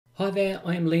Hi there,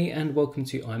 I am Lee and welcome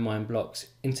to iMineBlocks.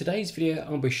 In today's video,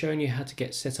 I'll be showing you how to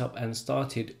get set up and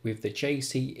started with the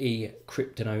JCE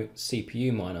Cryptonote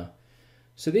CPU miner.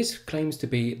 So this claims to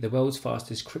be the world's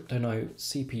fastest Cryptonote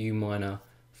CPU miner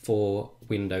for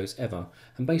Windows ever.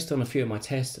 And based on a few of my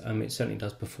tests, it certainly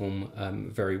does perform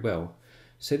very well.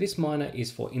 So this miner is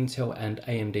for Intel and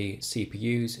AMD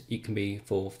CPUs. It can be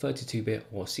for 32-bit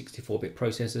or 64-bit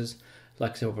processors.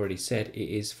 Like I've already said, it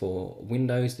is for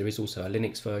Windows. There is also a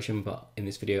Linux version, but in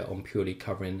this video I'm purely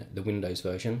covering the Windows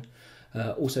version.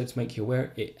 Also, to make you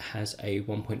aware, it has a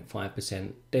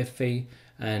 1.5% dev fee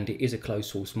and it is a closed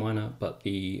source miner, but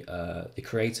the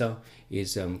creator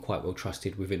is quite well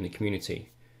trusted within the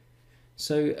community.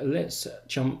 So let's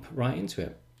jump right into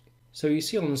it. So you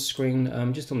see on the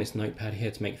screen, just on this notepad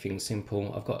here to make things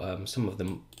simple, I've got some of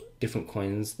the different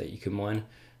coins that you can mine.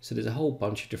 So there's a whole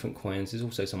bunch of different coins. There's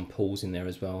also some pools in there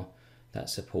as well that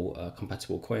support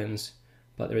compatible coins.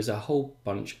 But there is a whole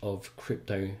bunch of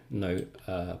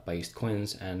Cryptonote based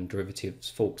coins and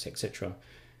derivatives, forks, etc.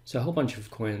 So a whole bunch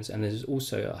of coins, and there's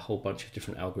also a whole bunch of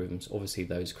different algorithms. Obviously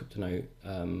those Cryptonote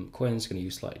coins are going to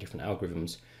use slightly different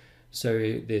algorithms.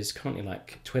 So there's currently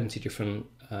like 20 different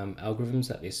algorithms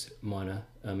that this miner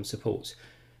supports.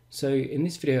 So in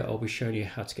this video, I'll be showing you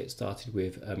how to get started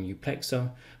with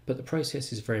Uplexer, but the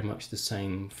process is very much the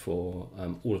same for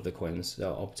all of the coins.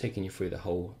 So I'll be taking you through the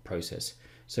whole process.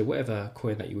 So whatever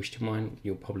coin that you wish to mine,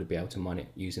 you'll probably be able to mine it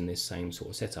using this same sort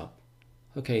of setup.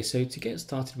 Okay, so to get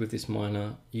started with this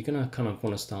miner, you're gonna kind of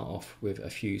want to start off with a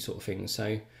few sort of things.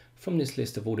 So from this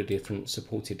list of all the different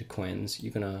supported coins,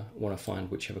 you're gonna want to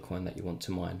find whichever coin that you want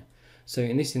to mine. So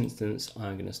in this instance,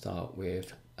 I'm gonna start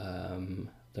with,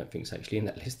 I don't think it's actually in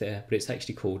that list there, but it's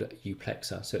actually called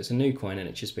Uplexer. So it's a new coin and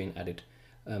it's just been added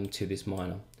to this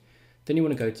miner. Then you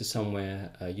want to go to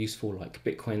somewhere useful like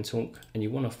Bitcoin Talk, and you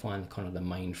want to find kind of the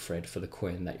main thread for the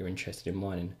coin that you're interested in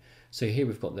mining. So here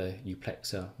we've got the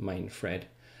Uplexer main thread.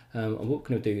 And what we're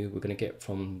going to do, we're going to get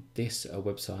from this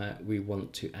website, we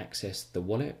want to access the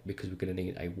wallet because we're going to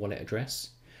need a wallet address.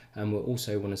 And we'll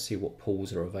also want to see what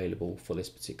pools are available for this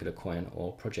particular coin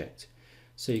or project.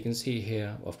 So you can see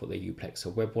here, I've got the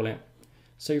Uplexer web wallet.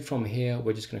 So from here,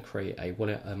 we're just going to create a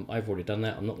wallet. I've already done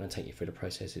that. I'm not going to take you through the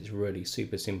process. It's really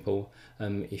super simple.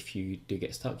 If you do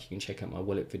get stuck, you can check out my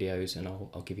wallet videos and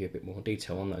I'll give you a bit more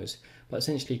detail on those. But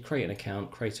essentially create an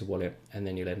account, create a wallet, and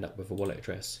then you'll end up with a wallet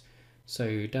address.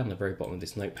 So down the very bottom of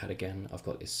this notepad again, I've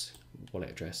got this wallet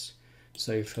address.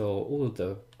 So for all of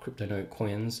the Cryptonote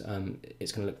coins,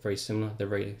 it's going to look very similar.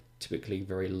 They're typically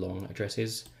very long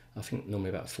addresses. I think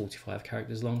normally about 45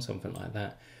 characters long, something like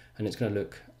that. And it's going to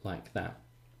look like that.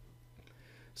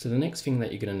 So the next thing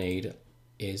that you're going to need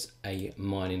is a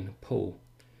mining pool.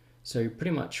 So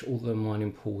pretty much all the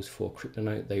mining pools for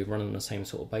Cryptonote, they run on the same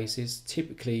sort of basis.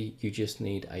 Typically, you just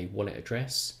need a wallet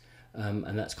address,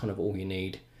 and that's kind of all you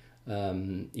need.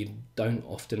 You don't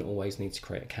often always need to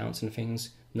create accounts and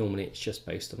things. Normally, it's just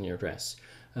based on your address.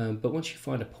 But once you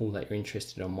find a pool that you're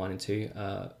interested in mining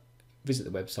to, visit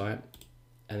the website,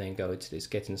 and then go to this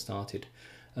getting started.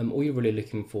 All you're really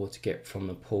looking for to get from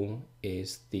the pool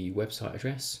is the website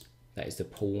address. That is the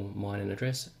pool mining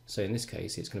address. So in this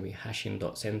case, it's going to be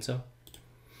hashing.center.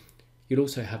 You'll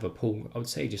also have a pool. I would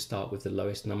say just start with the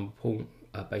lowest number pool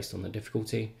based on the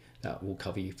difficulty. That will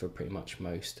cover you for pretty much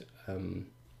most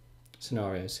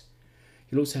scenarios.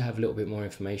 You'll also have a little bit more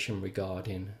information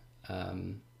regarding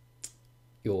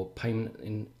your payment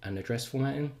and address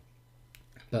formatting.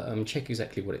 But check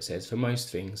exactly what it says. For most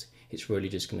things, it's really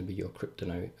just going to be your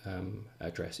Cryptonote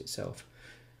address itself.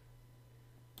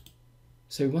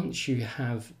 So once you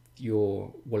have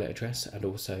your wallet address and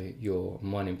also your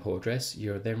mining pool address,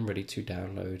 you're then ready to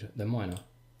download the miner.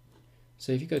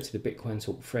 So if you go to the Bitcoin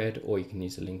Talk thread, or you can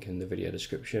use the link in the video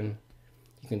description,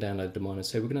 you can download the miner.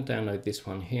 So we're going to download this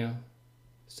one here.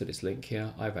 So this link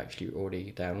here, I've actually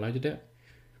already downloaded it.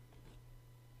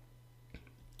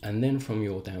 And then from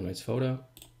your downloads folder,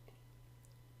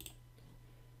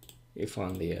 you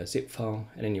find the zip file,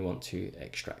 and then you want to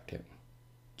extract it,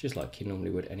 just like you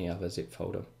normally would any other zip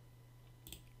folder.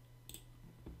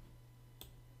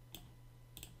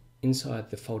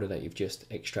 Inside the folder that you've just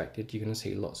extracted, you're going to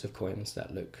see lots of coins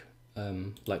that look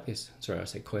like this. Sorry, I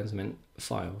said coins, I meant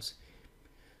files.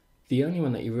 The only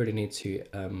one that you really need to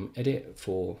edit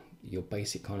for your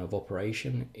basic kind of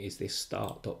operation is this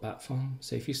start.bat file.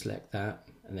 So if you select that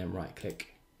and then right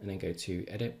click and then go to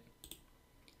edit,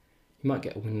 you might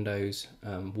get a Windows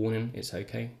warning. It's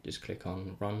okay, just click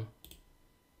on run.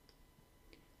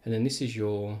 And then this is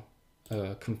your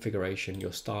configuration,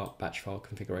 your start batch file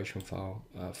configuration file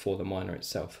for the miner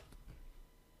itself.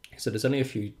 So there's only a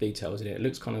few details in it. It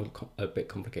looks kind of a bit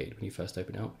complicated when you first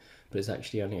open it up, but there's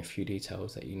actually only a few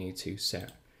details that you need to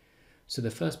set. So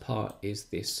the first part is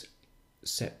this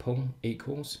set pool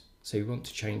equals. So we want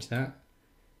to change that.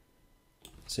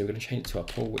 So we're going to change it to our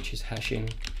pool, which is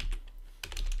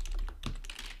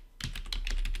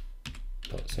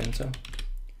hashing.center,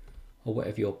 or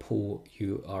whatever your pool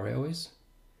URL is.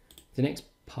 The next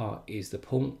part is the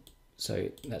pool. So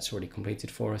that's already completed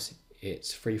for us.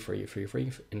 It's free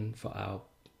in for our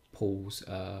pool's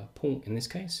pool in this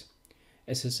case.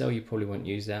 SSL, you probably won't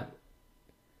use that.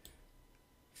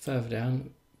 Further down,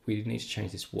 we need to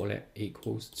change this wallet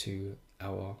equals to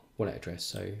our wallet address.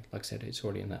 So like I said, it's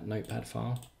already in that notepad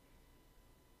file.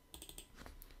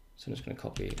 So I'm just going to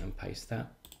copy and paste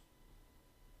that.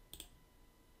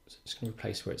 So I'm just going to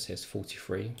replace where it says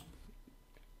 43.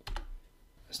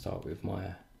 Start with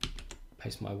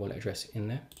paste my wallet address in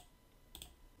there.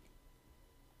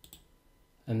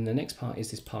 And the next part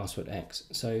is this password X.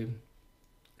 So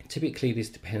typically this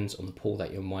depends on the pool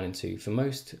that you're mining to. For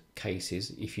most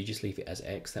cases, if you just leave it as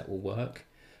X, that will work.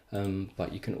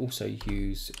 But you can also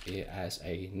use it as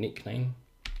a nickname.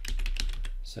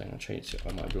 So I'm going to change it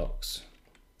to my blocks,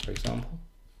 for example.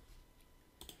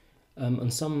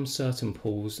 On some certain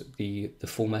pools, the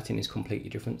formatting is completely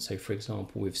different. So for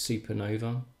example, with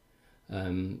Supernova,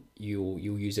 you'll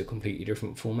use a completely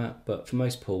different format, but for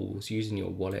most pools, using your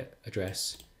wallet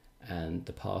address and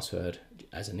the password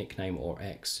as a nickname or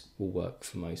X will work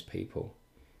for most people.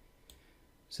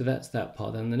 So that's that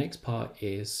part. Then the next part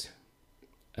is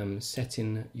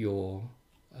setting your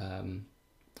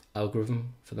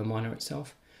algorithm for the miner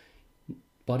itself.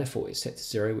 By default, it's set to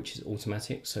 0, which is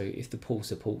automatic. So if the pool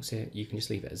supports it, you can just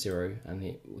leave it at 0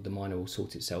 and the miner will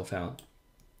sort itself out.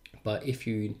 But if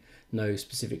you know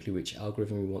specifically which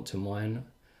algorithm you want to mine,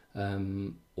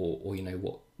 or you know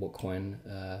what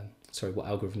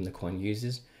algorithm the coin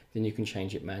uses, then you can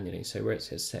change it manually. So where it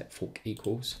says set fork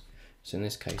equals, so in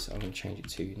this case I'm going to change it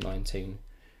to 19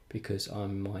 because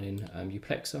I'm mining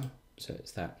Uplexer, so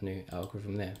it's that new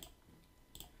algorithm there.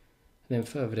 And then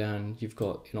further down you've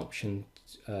got an option,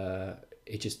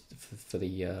 it just for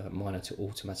the miner to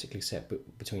automatically set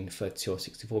between 32 or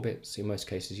 64 bits. So in most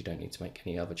cases you don't need to make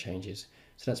any other changes.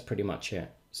 So that's pretty much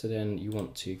it. So then you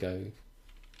want to go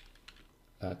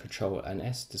Control and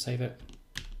S to save it.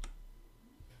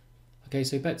 Okay,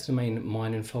 so back to the main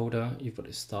mining folder, you've got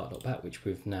this start.bat, which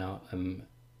we've now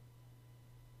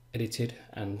edited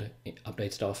and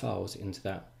updated our files into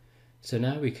that. So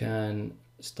now we can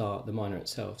start the miner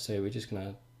itself. So we're just going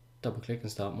to double click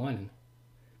and start mining.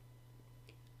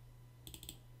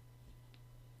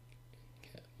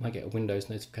 Might get a Windows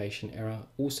notification error.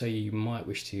 Also, you might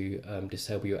wish to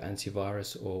disable your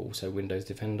antivirus or also Windows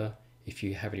Defender if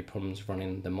you have any problems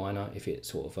running the miner. If it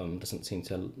sort of doesn't seem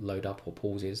to load up or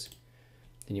pauses,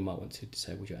 then you might want to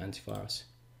disable your antivirus.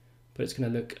 But it's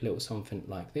going to look a little something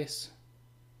like this.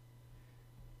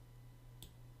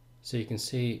 So you can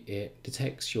see it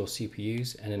detects your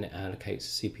CPUs and then it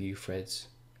allocates CPU threads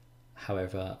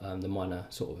however the miner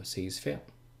sort of sees fit.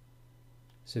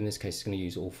 So in this case it's going to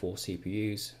use all 4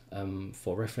 CPUs.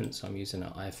 For reference, I'm using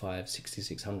an i5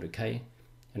 6600K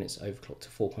and it's overclocked to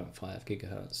 4.5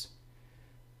 GHz.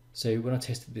 So when I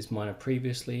tested this miner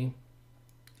previously,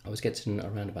 I was getting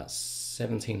around about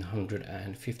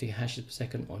 1750 hashes per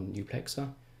second on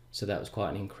Uplexer. So that was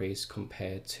quite an increase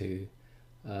compared to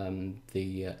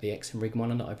the XM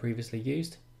miner that I previously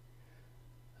used.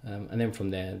 And then from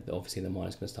there, obviously the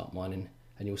miner's going to start mining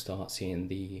and you'll start seeing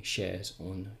the shares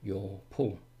on your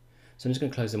pool. So I'm just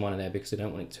going to close the miner there because I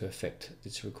don't want it to affect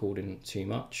this recording too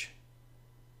much.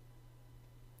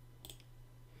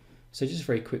 So just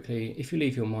very quickly, if you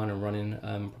leave your miner running,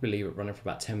 probably leave it running for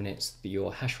about 10 minutes,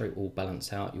 your hash rate will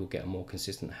balance out, you'll get a more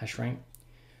consistent hash rate.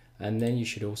 And then you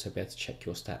should also be able to check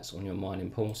your stats on your mining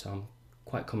pool. So I'm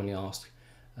quite commonly asked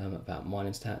about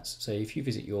mining stats. So if you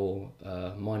visit your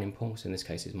mining pool, so in this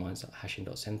case it's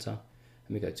mines.hashing.center,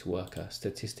 and we go to worker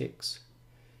statistics.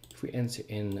 If we enter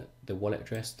in the wallet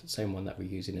address, the same one that we're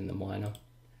using in the miner,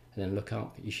 and then look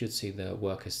up, you should see the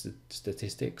worker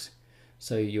statistics.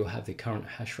 So you'll have the current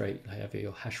hash rate, you'll have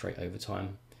your hash rate over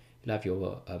time, you'll have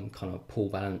your kind of pool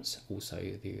balance, also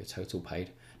the total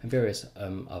paid, and various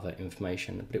other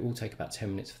information, but it will take about 10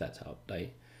 minutes for that to update.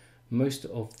 Most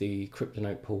of the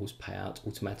Cryptonote pools pay out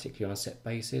automatically on a set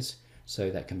basis, so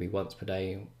that can be once per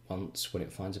day, once when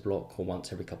it finds a block, or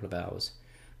once every couple of hours.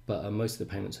 But most of the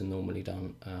payments are normally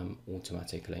done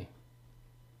automatically.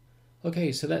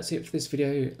 Okay, so that's it for this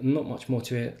video. Not much more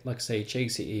to it. Like I say,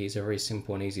 JCE is a very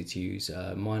simple and easy to use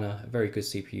miner, a very good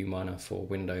CPU miner for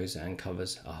Windows, and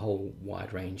covers a whole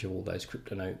wide range of all those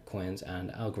Cryptonote coins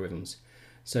and algorithms.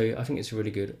 So I think it's a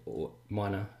really good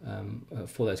miner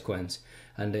for those coins,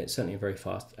 and it's certainly very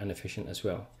fast and efficient as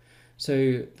well.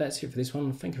 So that's it for this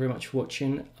one. Thank you very much for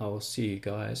watching. I'll see you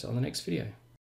guys on the next video.